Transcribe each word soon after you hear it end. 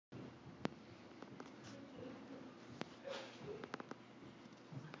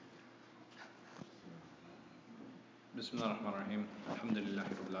بسم الله الرحمن الرحيم الحمد لله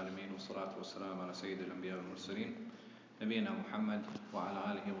رب العالمين والصلاة والسلام على سيد الأنبياء والمرسلين نبينا محمد وعلى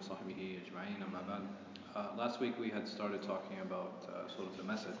آله وصحبه أجمعين أما بعد. Last week we had started talking about Surah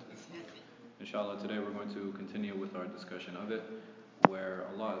Al-Masad. Inshallah, today we're going to continue with our discussion of it, where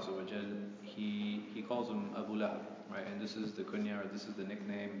Allah Azza wa Jal, He calls him Abu Lahab, right? And this is the kunya, or this is the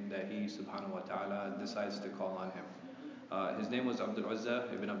nickname that He subhanahu wa ta'ala decides to call on him. His name was Abdul Uzza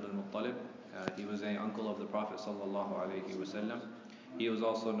ibn Abdul Muttalib. He was an uncle of the Prophet sallallahu alaihi wasallam. He was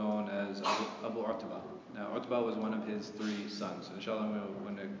also known as Abu Utbah. Now, Utbah was one of his three sons. Inshallah,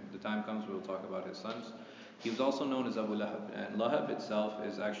 when the time comes, we'll talk about his sons. He was also known as Abu Lahab, and Lahab itself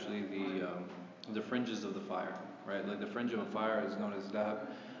is actually the fringes of the fire, right? Like the fringe of a fire is known as Lahab,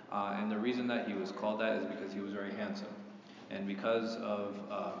 and the reason that he was called that is because he was very handsome. And because of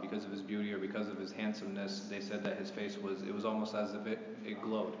his beauty, or because of his handsomeness, they said that his face was almost as if it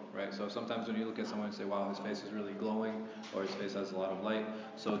glowed, right? So sometimes when you look at someone and say, wow, his face is really glowing, or his face has a lot of light,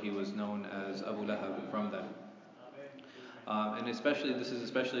 so he was known as Abu Lahab from that. And this is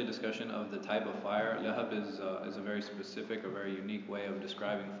especially a discussion of the type of fire. Lahab is a very specific, or very unique way of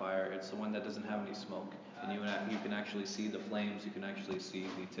describing fire. It's the one that doesn't have any smoke, and you can actually see the flames, you can actually see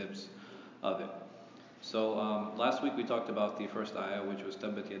the tips of it. So last week we talked about the first ayah, which was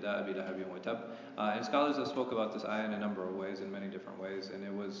Tabbat Yada Abi Lahabin wa Tab. And scholars have spoke about this ayah in a number of ways, in many different ways. And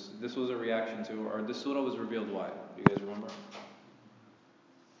this was a reaction to, or this surah was revealed why? Do you guys remember?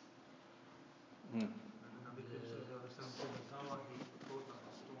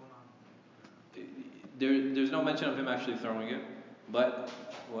 There's no mention of him actually throwing it, but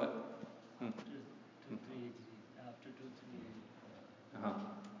what?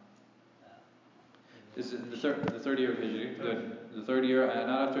 This is the third year of Hijri. Good. The third year,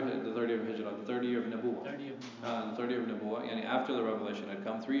 not after the third year of Hijrah, the third year of Nabuwah. The third year of Nabuwah, and after the revelation had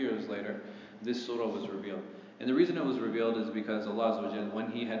come, 3 years later, this surah was revealed. And the reason it was revealed is because Allah Azza wa Jal, when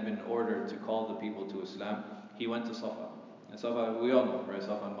He had been ordered to call the people to Islam, He went to Safa. And Safa, we all know, right?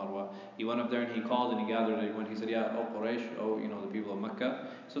 Safa and Marwa. He went up there and He called and He gathered everyone. He said, "Ya, O Quraysh, the people of Mecca."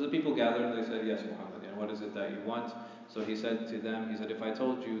 So the people gathered and they said, "Yes, Muhammad, and what is it that you want?" So he said to them, he said, "If I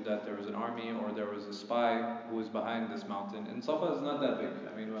told you that there was an army, or there was a spy who was behind this mountain," and Safa is not that big.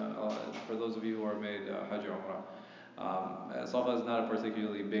 I mean, for those of you who are made Hajj or Umrah, Safa is not a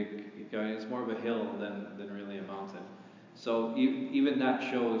particularly big, it's more of a hill than really a mountain. So even that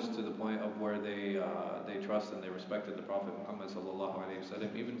shows to the point of where they trust and they respected the Prophet Muhammad sallallahu alaihi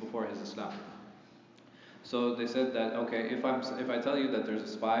wasallam even before his Islam. So they said that, okay, if I tell you that there's a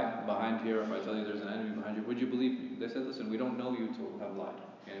spy behind here, if I tell you there's an enemy behind you, would you believe me? They said, listen, we don't know you to have lied,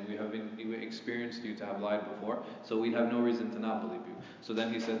 and we experienced you to have lied before, so we have no reason to not believe you. So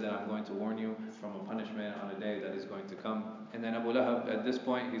then he said that I'm going to warn you from a punishment on a day that is going to come. And then Abu Lahab, at this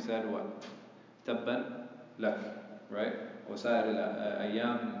point, he said what? Tabban lak, right? Wasa'ir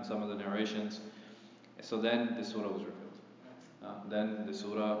al-ayyam in some of the narrations. So then the surah was revealed. Then the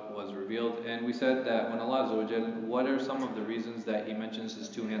surah was revealed, and we said that when Allah Azza wa Jal, what are some of the reasons that He mentions His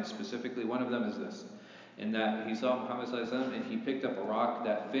two hands specifically? One of them is this, in that He saw Muhammad sallallahu alaihi wasallam and He picked up a rock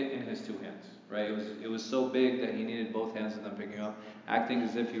that fit in His two hands, right? It was so big that He needed both hands of them picking up, acting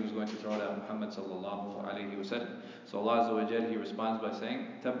as if He was going to throw it at Muhammad sallallahu alaihi wasallam. So Allah Azza wa Jal, He responds by saying,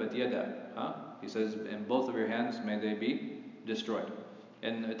 Tabbat yada, He says, in both of your hands may they be destroyed.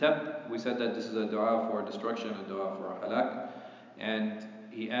 And tab, we said that this is a dua for destruction, a dua for halak. And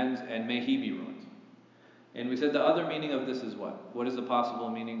he ends, and may he be ruined. And we said the other meaning of this is what? What is the possible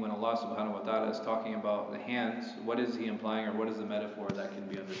meaning when Allah subhanahu wa ta'ala is talking about the hands? What is He implying, or what is the metaphor that can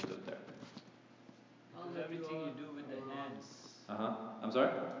be understood there? Everything you do with the hands. I'm sorry?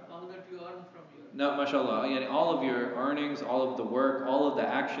 All that you earn from your... No, mashallah. All of your earnings, all of the work, all of the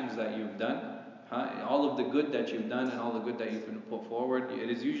actions that you've done, all of the good that you've done and all the good that you've put forward, it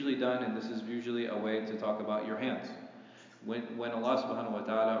is usually done, and this is usually a way to talk about your hands. When Allah subhanahu wa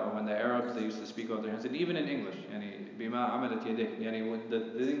ta'ala, or when the Arabs, they used to speak about their hands, and even in English, bima amalat yadik,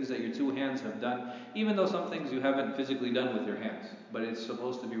 the things that your two hands have done, even though some things you haven't physically done with your hands, but it's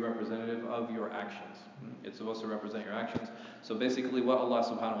supposed to be representative of your actions. It's supposed to represent your actions. So basically what Allah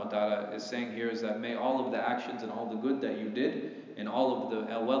subhanahu wa ta'ala is saying here is that may all of the actions and all the good that you did, and all of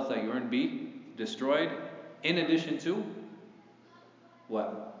the wealth that you earned be destroyed, in addition to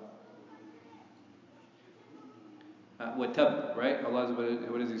what? Watab, right? Allah,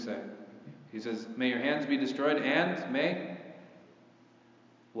 what does He say? He says, may your hands be destroyed, and may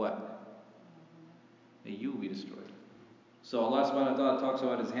what? May you be destroyed. So Allah subhanahu wa ta'ala talks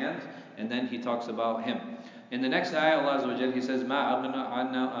about His hands, and then He talks about Him. In the next ayah, Allah Azza wa Jal, He says, مَا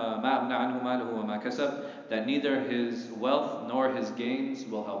أَغْنَى أغنى عنه ماله وما كسب, that neither his wealth nor his gains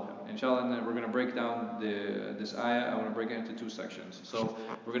will help him. Inshallah, and then we're going to break down this ayah. I want to break it into two sections. So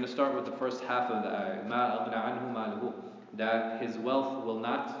we're going to start with the first half of the ayah. ما أغنى عنه ماله, that his wealth will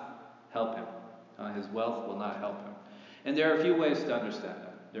not help him. His wealth will not help him. And there are a few ways to understand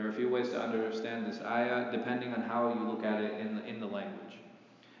that. There are a few ways to understand this ayah depending on how you look at it in the language.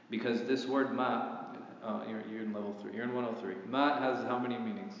 Because this word ma, you're in level 3, you're in 103. Ma has how many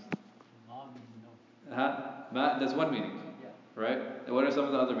meanings? Ma means no. Ma, that's one meaning. Yeah. Right? And what are some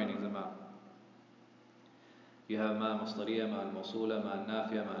of the other meanings of ma? You have ma al-masdariyya, ma al-mawsula, ma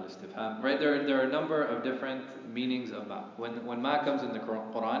al-nafiya, ma al-istifham. Right? There are a number of different meanings of ma. When ma comes in the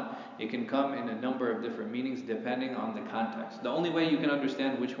Quran, it can come in a number of different meanings depending on the context. The only way you can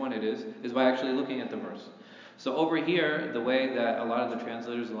understand which one it is by actually looking at the verse. So over here, the way that a lot of the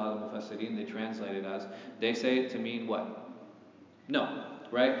translators, a lot of the mufassirin, they translate it as, they say it to mean what? No,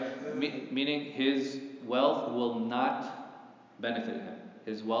 right? Meaning his wealth will not benefit him.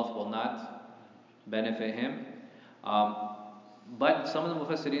 His wealth will not benefit him. But some of the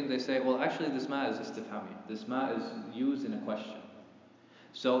mufassirin, they say, well, actually this ma is istifhami. This ma is used in a question.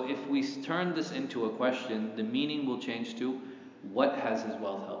 So if we turn this into a question, the meaning will change to, what has his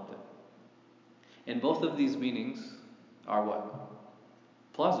wealth helped him? And both of these meanings are what?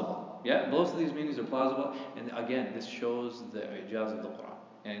 Plausible. Yeah, both of these meanings are plausible. And again, this shows the ijaz of the Quran.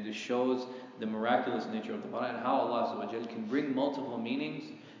 And this shows the miraculous nature of the Quran and how Allah Subhanahu wa Ta'ala can bring multiple meanings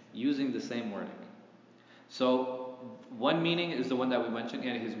using the same wording. So, one meaning is the one that we mentioned,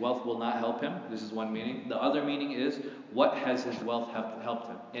 and his wealth will not help him. This is one meaning. The other meaning is, what has his wealth helped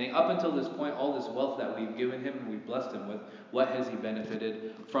him? And up until this point, all this wealth that we've given him and we've blessed him with, what has he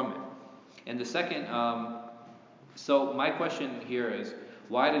benefited from it? And the second, so my question here is,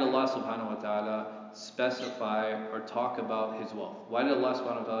 why did Allah subhanahu wa ta'ala specify or talk about his wealth? Why did Allah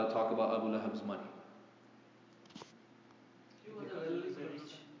subhanahu wa ta'ala talk about Abu Lahab's money?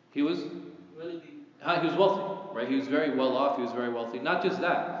 He was wealthy. He was wealthy, right? He was very well off, he was very wealthy. Not just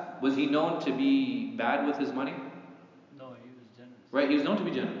that, was he known to be bad with his money? No, he was generous. Right, he was known to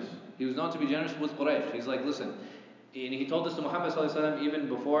be generous. He was known to be generous with Quraysh. He's like, listen, and he told this to Muhammad ﷺ even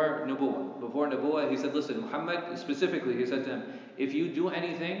before Nubuwwah. Before Nubuwwah, he said, listen, Muhammad, specifically, he said to him, if you do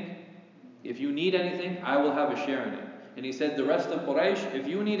anything, if you need anything, I will have a share in it. And he said, the rest of Quraysh, if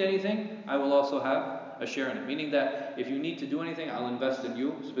you need anything, I will also have a share in it. Meaning that if you need to do anything, I'll invest in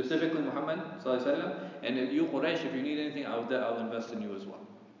you, specifically Muhammad ﷺ, and if you Quraysh, if you need anything, I'll invest in you as well.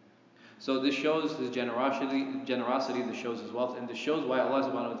 So this shows his generosity, this shows his wealth, and this shows why Allah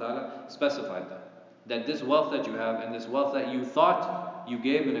subhanahu wa ta'ala specified that. That this wealth that you have and this wealth that you thought you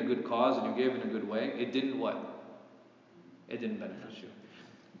gave in a good cause and you gave in a good way, it didn't what? It didn't benefit you.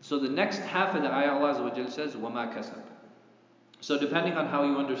 So the next half of the ayah, Allah Azza wa Jalla says, وَمَا كَسَبْ. So depending on how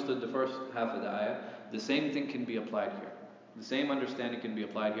you understood the first half of the ayah, the same thing can be applied here. The same understanding can be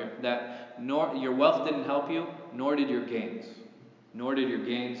applied here. That nor your wealth didn't help you, nor did your gains. Nor did your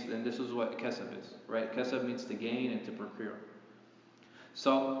gains, and this is what kasab is, right? Kasab means to gain and to procure.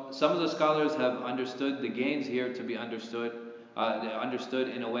 So some of the scholars have understood the gains here to be understood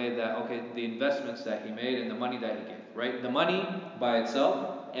in a way that, okay, the investments that he made and the money that he gave, right? The money by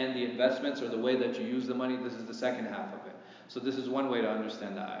itself and the investments or the way that you use the money, this is the second half of it. So this is one way to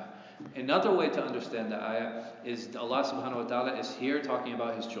understand the ayah. Another way to understand the ayah is Allah subhanahu wa ta'ala is here talking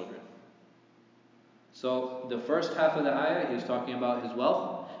about his children. So the first half of the ayah, he's talking about his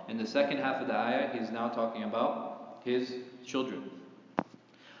wealth. And the second half of the ayah, he's now talking about his children.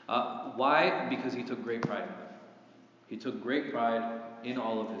 Why? Because he took great pride in them. He took great pride in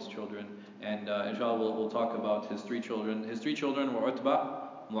all of his children. And inshallah, we'll talk about his three children. His three children were Utbah,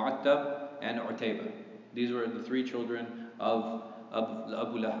 Mu'attab, and Utayba. These were the three children of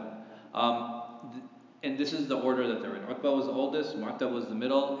Abu Lahab. And this is the order that they're in. Utbah was the oldest, Mu'attab was the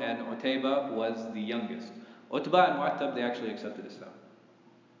middle, and Utayba was the youngest. Utbah and Mu'attab, they actually accepted Islam.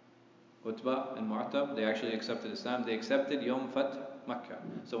 Utbah and Mu'attab, they actually accepted Islam. They accepted Yawm Fath Makkah.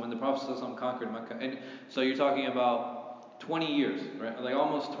 So when the Prophet ﷺ conquered Makkah, and so you're talking about 20 years, right? Like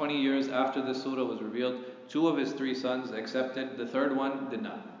almost 20 years after this surah was revealed, two of his three sons accepted, the third one did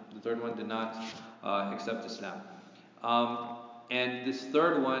not. The third one did not accept Islam. And this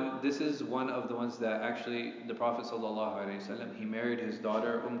third one, this is one of the ones that actually the Prophet ﷺ, he married his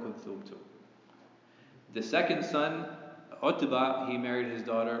daughter Kulthum to. The second son, Utbah, he married his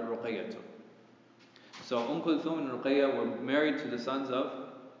daughter Ruqayyah to. So Kulthum and Ruqayyah were married to the sons of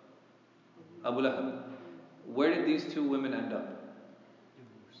Abu Lahab. Where did these two women end up?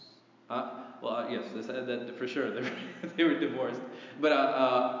 Divorce. Well, yes, that for sure they were divorced.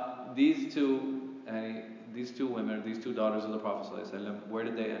 But these two women, these two daughters of the Prophet ﷺ, where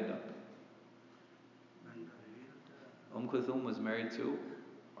did they end up? Kulthum was married to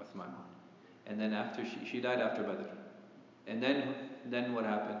Uthman. And then after she died after Badr. And then what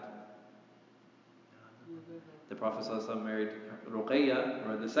happened? The Prophet ﷺ married Ruqayya,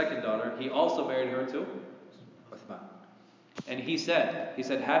 or the second daughter. He also married her to Uthman. And he said,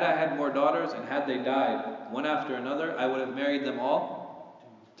 had I had more daughters and had they died one after another, I would have married them all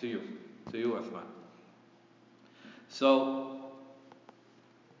to you, Uthman. So,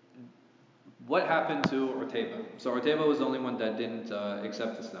 what happened to Utayba? So Utayba was the only one that didn't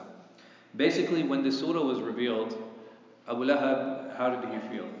accept Islam. Basically, when the surah was revealed, Abu Lahab, how did he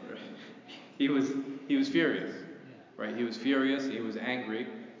feel? he was furious, right? He was furious. He was angry.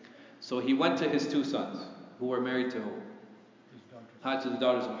 So he went to his two sons, who were married to who? To the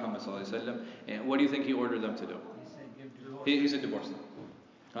daughters of Muhammad sallallahu alaihi wasallam. And what do you think he ordered them to do? He said divorce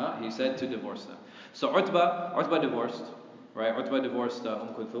them. He said to divorce them. So Utbah divorced, right? Utbah divorced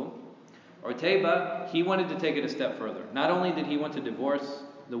Kulthum. Utayba, he wanted to take it a step further. Not only did he want to divorce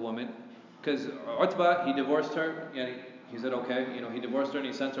the woman, because Utbah, he divorced her, he said okay, he divorced her and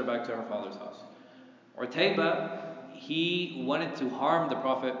he sent her back to her father's house. Utayba, he wanted to harm the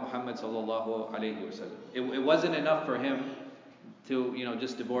Prophet Muhammad sallallahu alaihi wasallam. It wasn't enough for him to,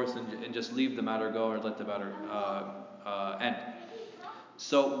 just divorce and just leave the matter go or let the matter end.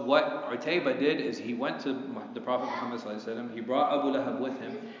 So what Utayba did is he went to the Prophet Muhammad sallallahu alaihi wasallam. He brought Abu Lahab with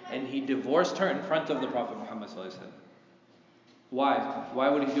him, and he divorced her in front of the Prophet Muhammad sallallahu alaihi wasallam. Why? Why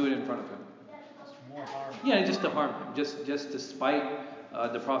would he do it in front of him? More harm. Yeah, just to harm him, just to spite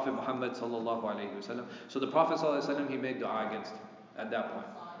the Prophet Muhammad sallallahu alaihi wasallam. So the Prophet sallallahu alaihi wasallam, he made dua against him at that point.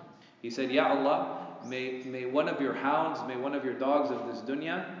 He said, Ya Allah, may one of your hounds, may one of your dogs of this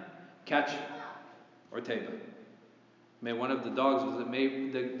dunya catch Utayba. May one of the dogs, may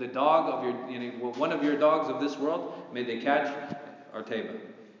the dog of your, one of your dogs of this world, may they catch Utayba.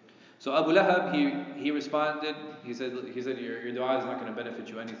 So Abu Lahab, he responded, he said, your dua is not going to benefit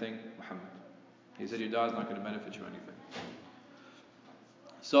you anything, Muhammad. He said, your dua is not going to benefit you anything.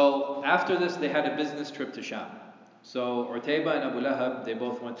 So after this, they had a business trip to Sham. So Utayba and Abu Lahab, they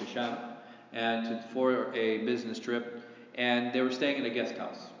both went to Sham for a business trip, and they were staying in a guest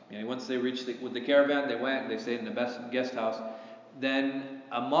house. Once they reached with the caravan, they went and they stayed in the best guest house. Then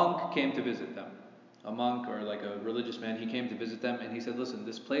a monk came to visit them. A monk, or like a religious man, he came to visit them, and he said, listen,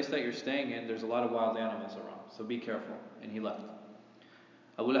 this place that you're staying in, there's a lot of wild animals around, so be careful. And he left.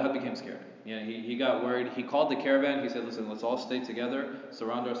 Abu Lahab became scared. He got worried. He called the caravan. He said, listen, let's all stay together,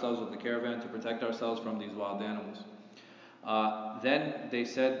 surround ourselves with the caravan to protect ourselves from these wild animals. Then they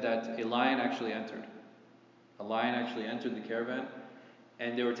said that a lion actually entered. A lion actually entered the caravan,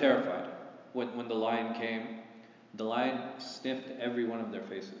 and they were terrified. When the lion came, the lion sniffed every one of their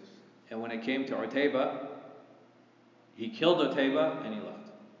faces. And when it came to Utayba, he killed Utayba and he left.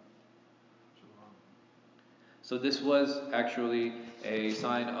 So this was actually a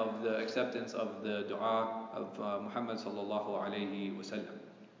sign of the acceptance of the dua of Muhammad sallallahu alayhi wasallam.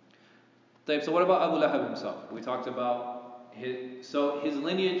 So what about Abu Lahab himself? We talked about his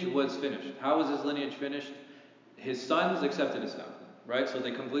lineage was finished. How was his lineage finished? His sons accepted Islam, right? So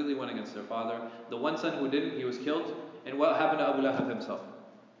they completely went against their father. The one son who didn't, he was killed. And what happened to Abu Lahab himself?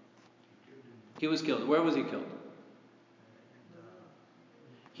 He was killed. Where was he killed?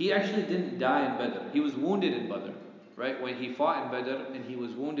 He actually didn't die in Badr. He was wounded in Badr, right? When he fought in Badr and he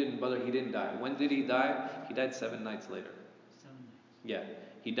was wounded in Badr, he didn't die. When did he die? He died 7 nights later. 7 nights. Yeah,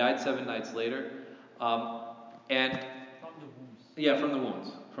 he died 7 nights later. And from the wounds. Yeah, from the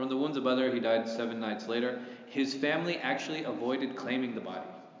wounds. From the wounds of Badr, he died 7 nights later. His family actually avoided claiming the body.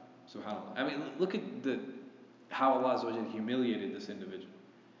 SubhanAllah. I mean, look at how Allah Azza wa Jalla humiliated this individual.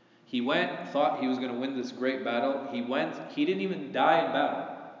 He went, thought he was going to win this great battle. He didn't even die in battle.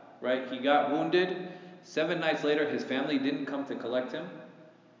 Right? He got wounded. 7 nights later, his family didn't come to collect him,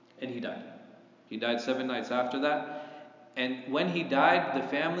 and he died. He died 7 nights after that. And when he died, the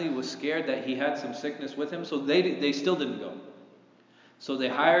family was scared that he had some sickness with him, so they still didn't go. So they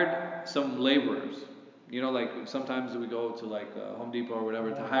hired some laborers. Like sometimes we go to like Home Depot or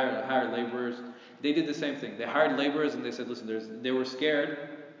whatever to hire laborers. They did the same thing. They hired laborers and they said, listen, they were scared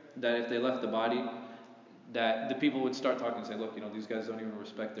that if they left the body, that the people would start talking and say, look, these guys don't even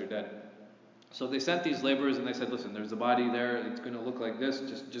respect their dead. So they sent these laborers and they said, listen, there's a body there, it's going to look like this,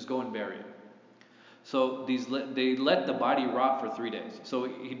 just go and bury it. So they let the body rot for 3 days. So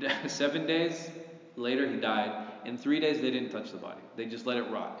 7 days later he died. In 3 days they didn't touch the body. They just let it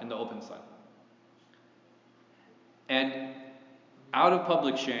rot in the open sun. And out of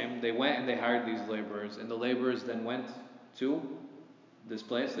public shame, they went and they hired these laborers, and the laborers then went to this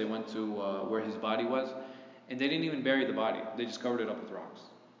place. They went to where his body was. And they didn't even bury the body. They just covered it up with rocks.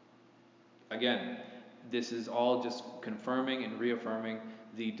 Again, this is all just confirming and reaffirming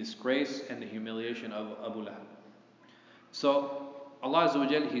the disgrace and the humiliation of Abu Lahab. So Allah Azza wa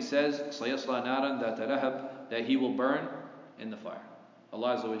Jal, He says, سَيَصْلَى نَارًا ذَاتَ لَهَبٍ, that he will burn in the fire.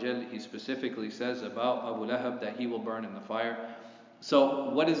 Allah Azza wa Jal, He specifically says about Abu Lahab that he will burn in the fire. So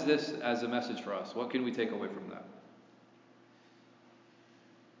what is this as a message for us? What can we take away from that?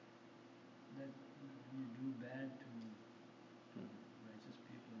 That when you do bad to righteous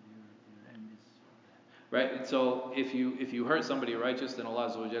people, your end is bad. Right? So if you hurt somebody righteous, then Allah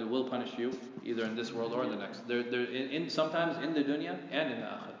Azza wa Jal will punish you either in this world or the next. Sometimes in the dunya and in the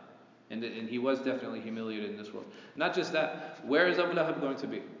akhirah. And he was definitely humiliated in this world. Not just that, where is Abu Lahab going to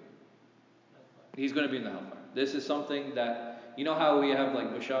be? He's going to be in the hellfire. This is something that, you know how we have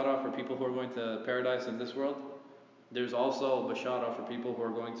like bashara for people who are going to paradise in this world? There's also bashara for people who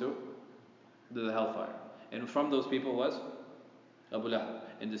are going to the hellfire. And from those people was Abu Lahab.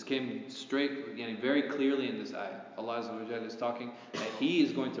 And this came straight, very clearly in this ayah. Allah Azza wa Jalla is talking that he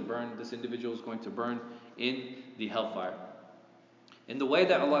is going to burn, this individual is going to burn in the hellfire. In the way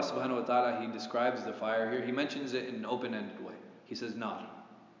that Allah subhanahu wa ta'ala, He describes the fire here, He mentions it in an open-ended way. He says nar.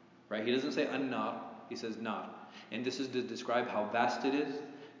 Right? He doesn't say an-nar, He says nar. And this is to describe how vast it is,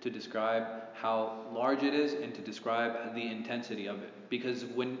 to describe how large it is, and to describe the intensity of it. Because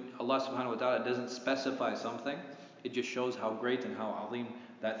when Allah subhanahu wa ta'ala doesn't specify something, it just shows how great and how azim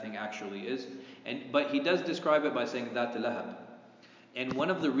that thing actually is. But He does describe it by saying that lahab. And one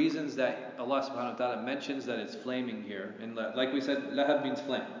of the reasons that Allah subhanahu wa ta'ala mentions that it's flaming here, and like we said, lahab means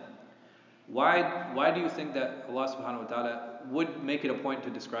flame. Why do you think that Allah subhanahu wa ta'ala would make it a point to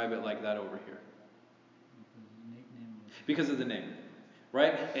describe it like that over here? Because of the name.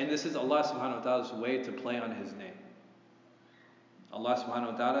 Right? And this is Allah subhanahu wa ta'ala's way to play on His name. Allah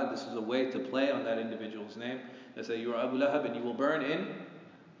subhanahu wa ta'ala, this is a way to play on that individual's name. They say, you are Abu Lahab and you will burn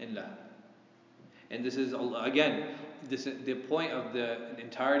in Lahab. And this is, again, the point of the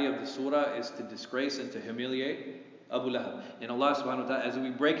entirety of the surah is to disgrace and to humiliate Abu Lahab. And Allah subhanahu wa ta'ala, as we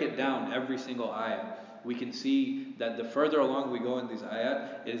break it down every single ayah, we can see that the further along we go in these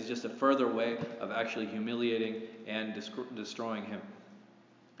ayat, it is just a further way of actually humiliating and destroying him.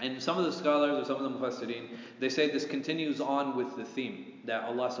 And some of the scholars or some of the mufassirin, they say this continues on with the theme that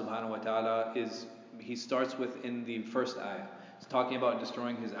Allah subhanahu wa ta'ala He starts with in the first ayah. It's talking about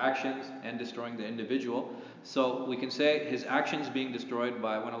destroying his actions and destroying the individual. So we can say his actions being destroyed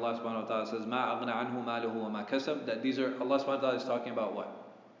by when Allah subhanahu wa ta'ala says, مَا أَغْنَى عَنْهُ مَالُهُ وَمَا كَسَبْ, that these are, Allah subhanahu wa ta'ala is talking about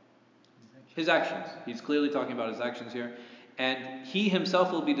what? His actions. He's clearly talking about his actions here. And he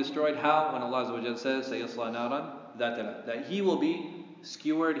himself will be destroyed. How? When Allah azza wa jalla says, سَيَصْلَى نَارًا ذَاتَ لَهَبٍ, that he will be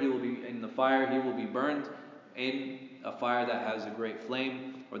skewered, he will be in the fire, he will be burned in a fire that has a great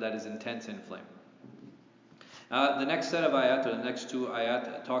flame, or that is intense in flame. The next set of ayat, or the next two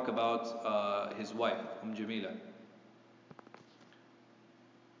ayat, talk about his wife, Jamila.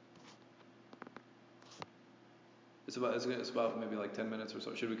 It's about maybe like 10 minutes or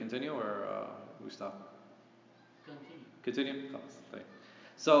so. Should we continue or we stop? Continue?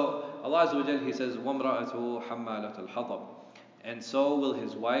 So Allah Azza wa Jal, He says, وَامْرَأَتُهُ حَمَّالَةَ الْحَطَبِ, and so will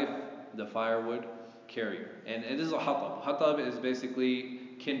his wife, the firewood carrier. And it is a hatab. Hatab is basically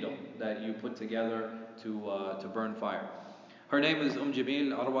kindle that you put together to burn fire. Her name is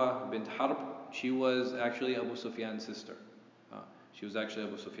Jamil Arwa bint Harb. She was actually Abu Sufyan's sister. She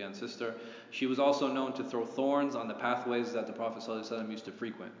was also known to throw thorns on the pathways that the Prophet ﷺ used to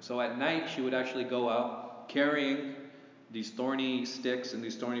frequent. So at night she would actually go out carrying these thorny sticks and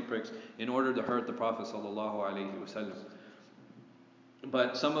these thorny pricks in order to hurt the Prophet ﷺ.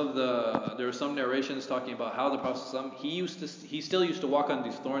 But there are some narrations talking about how the Prophet ﷺ, he still used to walk on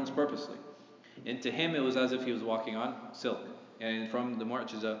these thorns purposely. And to him it was as if he was walking on silk. And from the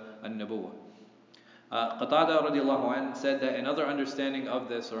mu'jiza an-nabuwwah. Qatada radiallahu anh said that another understanding of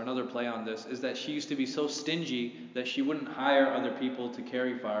this, or another play on this, is that she used to be so stingy that she wouldn't hire other people to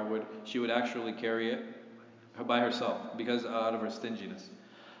carry firewood. She would actually carry it by herself, because out of her stinginess.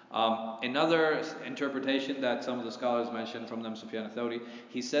 Another interpretation that some of the scholars mentioned, from them Sufyan al-Thawri,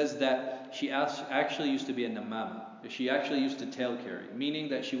 he says that she actually used to be a namama. She actually used to tale carry, meaning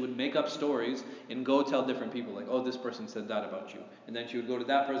that she would make up stories and go tell different people, like, oh, this person said that about you. And then she would go to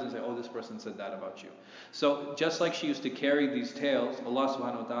that person and say, oh, this person said that about you. So just like she used to carry these tales, Allah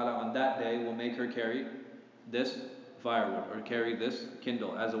subhanahu wa ta'ala on that day will make her carry this firewood, or carry this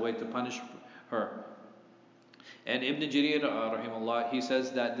kindle, as a way to punish her. And Ibn Jarir, rahimahullah, he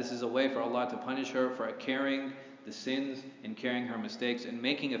says that this is a way for Allah to punish her for carrying the sins and carrying her mistakes and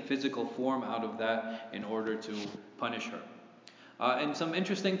making a physical form out of that in order to punish her. And some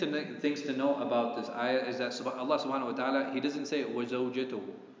interesting things to know about this ayah is that Allah subhanahu wa ta'ala, He doesn't say وَزَوْجَتُهُ.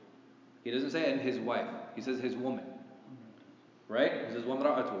 He doesn't say and his wife. He says his woman. Right? He says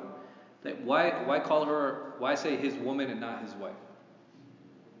وَامْرَأَتُهُ. Like, why call her, why say his woman and not his wife?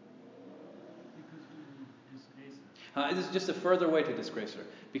 Because you disgrace her. This is just a further way to disgrace her.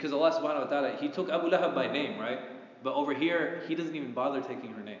 Because Allah subhanahu wa ta'ala, He took Abu Lahab by name, right? But over here, He doesn't even bother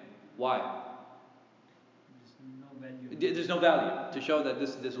taking her name. Why? There's no value. There's no value. To show that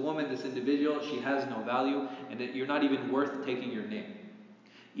this woman, this individual, she has no value, and that you're not even worth taking your name.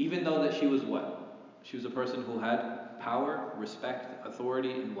 Even though that she was what? She was a person who had power, respect,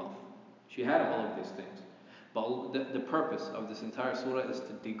 authority, and wealth. She had all of these things. But the purpose of this entire surah is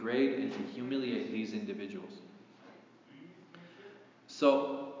to degrade and to humiliate these individuals.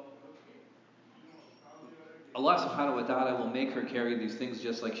 So, Allah subhanahu wa ta'ala will make her carry these things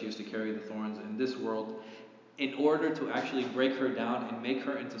just like she used to carry the thorns in this world, in order to actually break her down and make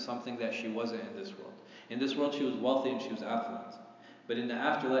her into something that she wasn't in this world. In this world she was wealthy and she was affluent. But in the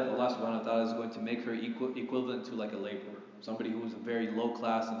afterlife, Allah subhanahu wa ta'ala is going to make her equivalent to like a laborer. Somebody who is very low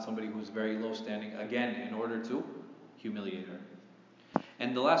class and somebody who is very low standing, again, in order to humiliate her.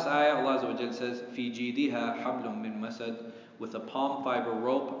 And the last ayah, Allah Azza wa Jal says, فِي جِيدِهَا حَبْلٌ مِّن مَسَدٍ, with a palm fiber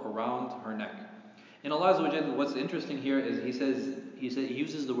rope around her neck. And Allah Azza wa Jal, what's interesting here is He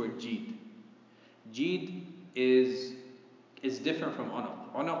uses the word jeed. Jeed is different from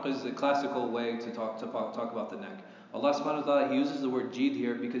unuq. Unuq is a classical way to talk about the neck. Allah subhanahu wa ta'ala, He uses the word jeed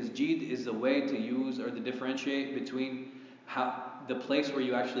here because jeed is the way to use or to differentiate between the place where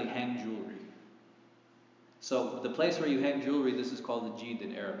you actually hang jewelry. So the place where you hang jewelry, this is called the jeed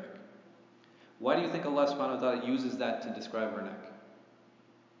in Arabic. Why do you think Allah subhanahu wa ta'ala uses that to describe her neck?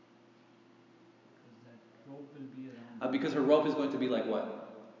 Because that rope will be around. Because her rope is going to be like what?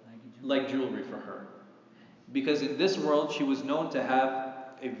 Like jewelry for her. Because in this world, she was known to have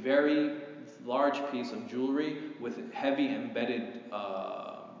a very large piece of jewelry with heavy embedded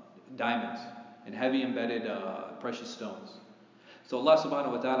diamonds and heavy embedded precious stones. So Allah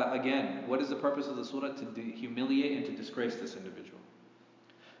subhanahu wa ta'ala, again, what is the purpose of the surah? To humiliate and to disgrace this individual.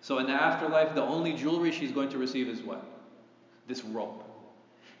 So in the afterlife, the only jewelry she's going to receive is what? This rope.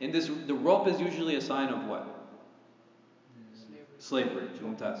 And the rope is usually a sign of what? Slavery.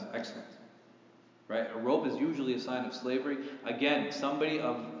 Mumtaz. Excellent. Right? A rope is usually a sign of slavery. Again, somebody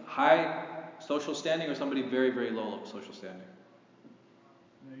of high social standing or somebody very, very low social standing?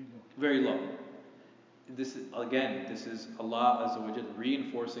 Very low. Very low. This is Allah Azza wa Jal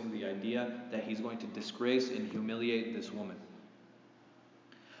reinforcing the idea that He's going to disgrace and humiliate this woman.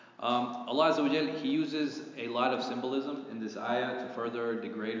 Allah Azza wa Jal, He uses a lot of symbolism in this ayah to further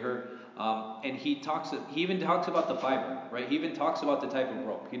degrade her. And He even talks about the fiber, right? He even talks about the type of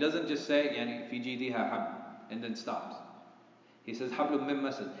rope. He doesn't just say, يعني في جيدها حبل, and then stops. He says, حبل من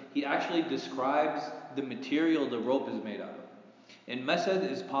مسد. He actually describes the material the rope is made out of. And masad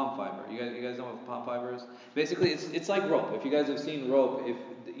is palm fiber. You guys know what palm fiber is? Basically, it's like rope. If you guys have seen rope, if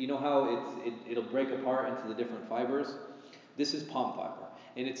you know how it'll break apart into the different fibers. This is palm fiber,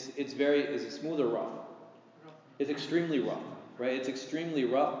 and is it smooth or rough? It's extremely rough, right? It's extremely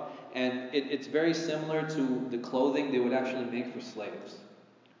rough, and it's very similar to the clothing they would actually make for slaves,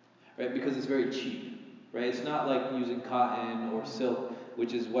 right? Because it's very cheap, right? It's not like using cotton or silk,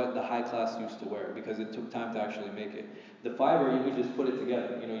 which is what the high class used to wear, because it took time to actually make it. The fiber, you would just put it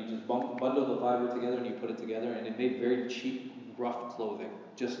together. You just bundle the fiber together and you put it together, and it made very cheap, rough clothing,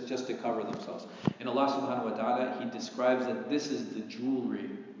 just to cover themselves. And Allah subhanahu wa ta'ala, He describes that this is the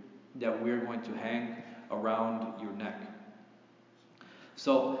jewelry that we're going to hang around your neck.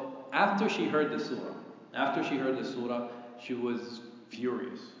 So, after she heard the surah, she was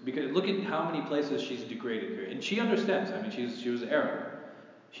furious. Because look at how many places she's degraded here. And she understands. I mean, she was Arab.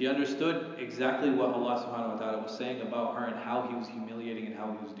 She understood exactly what Allah subhanahu wa ta'ala was saying about her and how He was humiliating and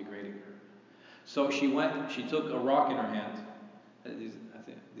how He was degrading her. So she took a rock in her hand. I think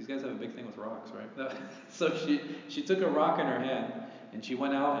these guys have a big thing with rocks, right? So she took a rock in her hand and she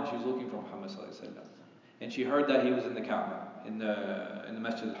went out and she was looking for Muhammad sallallahu alaihi wasallam. And she heard that he was in the Kaaba, in the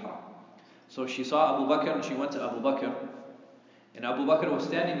Masjid al-Haram. So she saw Abu Bakr and she went to Abu Bakr. And Abu Bakr was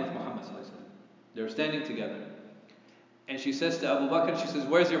standing with Muhammad sallallahu alaihi wasallam. They were standing together. And she says to Abu Bakr, she says,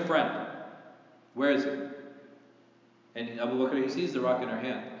 "Where's your friend? Where is he?" And Abu Bakr, he sees the rock in her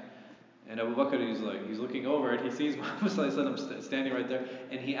hand. And Abu Bakr, he's looking over and he sees Muhammad sallallahu alaihi wasallam standing right there.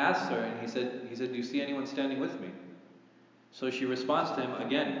 And he asks her, and he said, "Do you see anyone standing with me?" So she responds to him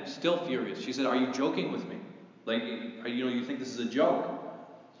again, still furious. She said, "Are you joking with me? Like, you think this is a joke?"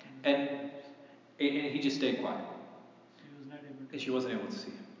 And he just stayed quiet. She wasn't able to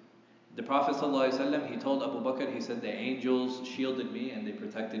see him. The Prophet ﷺ, he told Abu Bakr, he said, "The angels shielded me and they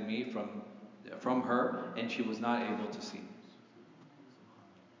protected me from her, and she was not able to see me."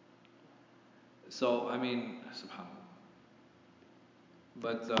 So, I mean, subhanAllah.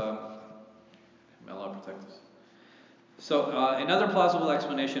 But may Allah protect us. So, another plausible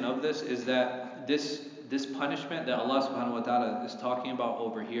explanation of this is that this punishment that Allah subhanahu wa ta'ala is talking about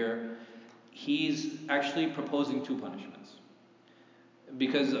over here, He's actually proposing two punishments.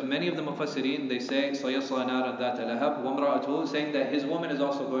 Because many of the mufassirin, they say, سَيَصْلَى نَارًا ذَاتَ لَهَبٍ وَامْرَأَتُهُ, saying that his woman is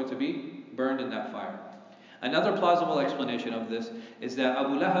also going to be burned in that fire. Another plausible explanation of this is that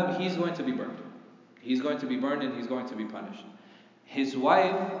Abu Lahab, he's going to be burned. He's going to be burned and he's going to be punished. His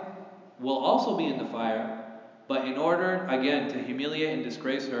wife will also be in the fire, but in order, again, to humiliate and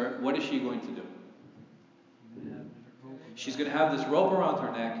disgrace her, what is she going to do? She's going to have this rope around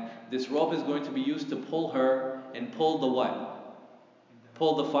her neck. This rope is going to be used to pull her and pull the what?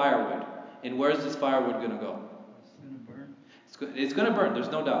 Pull the firewood. And where's this firewood going to go? It's going to burn. It's going to burn,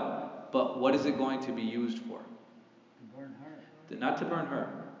 there's no doubt. But what is it going to be used for? To burn her. Not to burn her.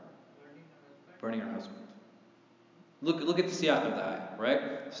 Burning her husband. Look at the siyaq of the ayah,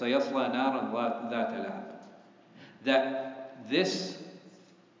 right? سَيَصْلَى نَارًا ذَاتَ لَهَبٍ. That this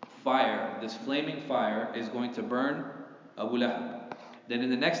fire, this flaming fire, is going to burn Abu Lahab. Then in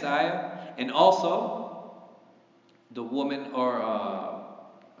the next ayah, and also the woman, or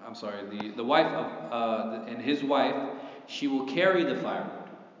the wife of, and his wife, she will carry the firewood.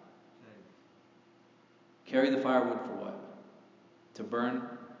 Carry the firewood for what? To burn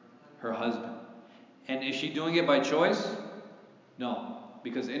her husband. And is she doing it by choice? No,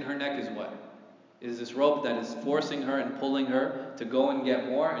 because in her neck is what? Is this rope that is forcing her and pulling her to go and get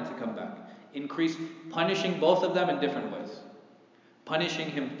more and to come back. Punishing both of them in different ways. Punishing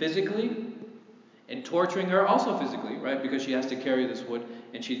him physically and torturing her also physically, right? Because she has to carry this wood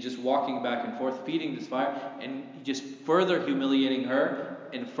and she's just walking back and forth, feeding this fire, and just further humiliating her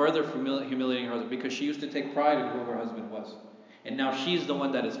and further humiliating her husband, because she used to take pride in who her husband was. And now she's the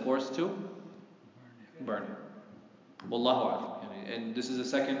one that is forced to burn him. Wallahu a'lam. And this is a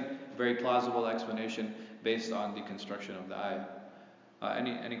second very plausible explanation based on the construction of the ayah.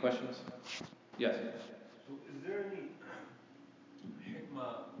 Any questions? Yes. So is there any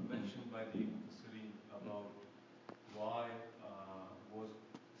hikmah mentioned by the Mufassirin about why was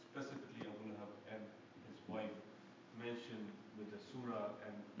specifically Abu Lahab and his wife mentioned with the surah,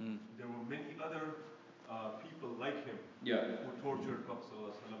 and there were many other people like him who tortured Prophet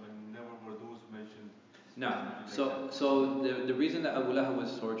ﷺ, and never were those mentioned? No. So the reason that Abu Lahab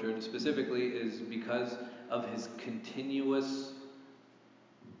was tortured specifically is because of his continuous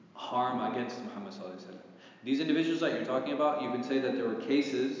harm against Muhammad sallallahu alaihi wasallam. These individuals that you're talking about, you can say that there were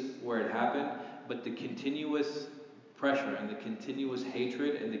cases where it happened, but the continuous pressure and the continuous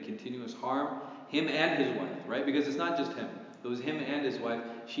hatred and the continuous harm, him and his wife, right? Because it's not just him. It was him and his wife.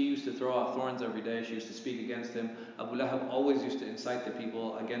 She used to throw out thorns every day. She used to speak against him. Abu Lahab always used to incite the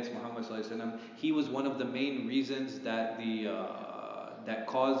people against Muhammad sallallahu alaihi wasallam. He was one of the main reasons that that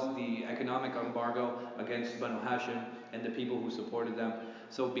caused the economic embargo against Banu Hashim and the people who supported them.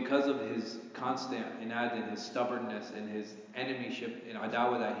 So because of his constant inad and his stubbornness and his enemyship and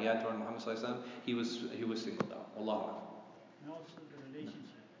adawah that he had toward Muhammad sallallahu alaihi wasallam, he was singled out. Wallahu a'lam. And also the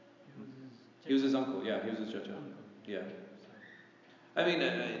relationship. He was his uncle. Yeah, he was his chacha. Uncle. Yeah. I mean,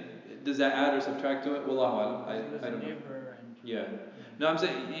 does that add or subtract to it? Wallahu a'lam. I don't know. Yeah. No, I'm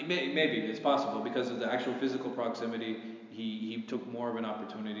saying maybe it's possible because of the actual physical proximity. He took more of an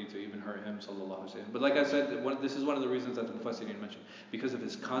opportunity to even hurt him, sallallahu alaihi wasallam. But like I said, this is one of the reasons that the Mufassirin mentioned, because of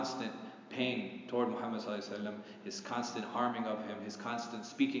his constant pain toward Muhammad sallallahu alaihi wasallam, his constant harming of him, his constant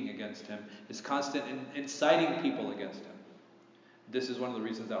speaking against him, his constant inciting people against him. This is one of the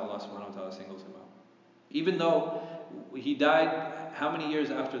reasons that Allah subhanahu wa ta'ala singles him out. Even though he died, how many years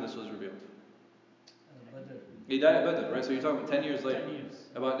after this was revealed? Badr. He died at Badr, right? So you're talking about 10 years later. 10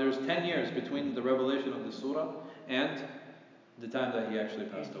 years. There's 10 years between the revelation of the surah and the time that he actually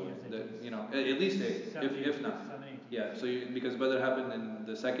passed away. At least 8, if not. 7, 8. Yeah, so because Badr happened in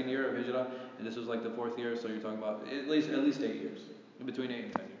the 2nd year of Hijrah, and this was like the 4th year, so you're talking about at least 8 years. In between 8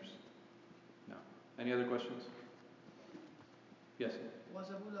 and 10 years. No. Any other questions? Yes?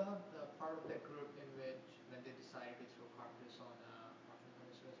 Was Abu Lahab part of that group in which, when they decided to throw carpets on Prophet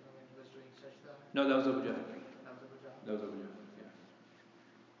Muhammad when he was doing sajda? No, that was Abu Jahl. That was Abu Jahl? That was Abu Jahl, yeah.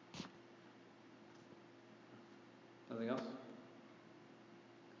 Nothing else?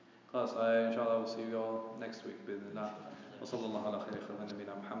 خلاص, inshallah we'll see you all next week بإذن الله. وصلى الله على خير خلق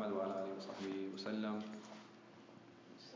نبينا محمد وعلى آله وصحبه وسلم.